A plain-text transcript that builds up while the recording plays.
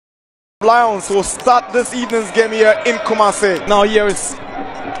Lions will start this evening's game here in Kumasi. Now here is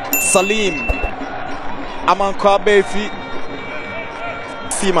Salim, Amankwa Baafi,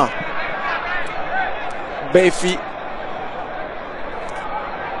 Sima,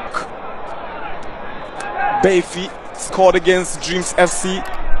 Baafi scored against Dreams FC.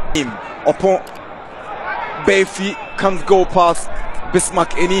 Upon Baafi can't go past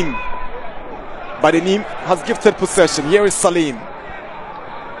Bismarck Enim, but Enim has gifted possession. Here is Salim.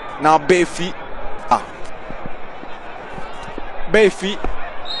 Now Baafi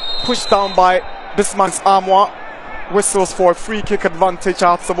pushed down by Bismarck's Armour. Whistles for a free kick advantage.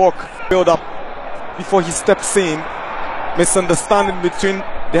 Hearts of Oak build up before he steps in. Misunderstanding between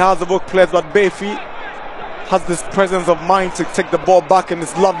the Hearts of Oak players, but Baafi has this presence of mind to take the ball back, and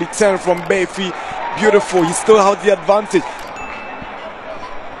this lovely turn from Baafi. Beautiful, he still has the advantage.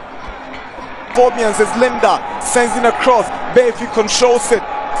 Fabian says Linda, sends in a cross. Baafi controls it,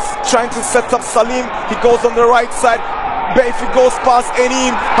 trying to set up Salim. He goes on the right side. Baafi goes past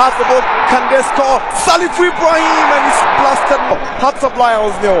Enim. Hearts of Oak, can they score? Salif Ibrahim, and he's blasted. Hearts of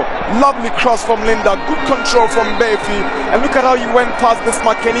Lions nil. Lovely cross from Linda. Good control from Baafi. And look at how he went past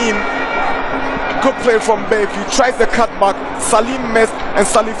Bismarck Enim. Good play from Baafi. Tries the cutback. Salim missed, and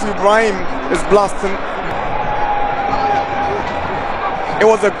Salif Ibrahim is blasting. It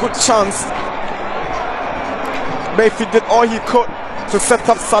was a good chance. Baafi did all he could to set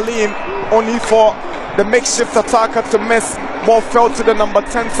up Salim, only for the makeshift attacker to miss. Ball fell to the number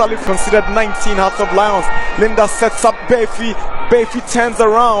 10, Salif, considered 19. Hearts of Lions. Linda sets up Baafi. Baafi turns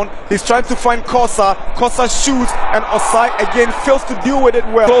around. He's trying to find Kosa. Kosa shoots, and Osai again fails to deal with it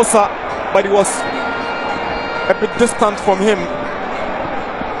well. Closer, but he was a bit distant from him.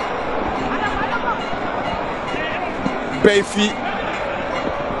 Baafi.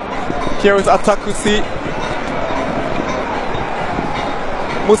 Here is Atakusi.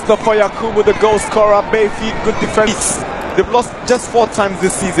 Mustafa Yakubu, the goal scorer. Baafi, good defense. They've lost just 4 times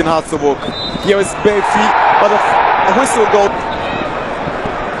this season, Hearts of Oak. Here is Baafi, but a whistle goal.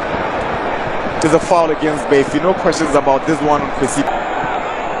 There's a foul against Baafi. No questions about this one on Kwesi.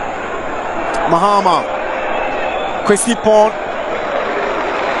 Mahama. Kwesi Pond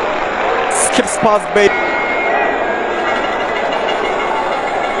skips past Baafi.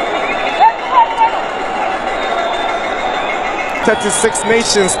 36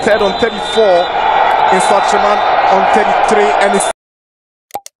 nations, third on 34, in Swaziland on 33, and it's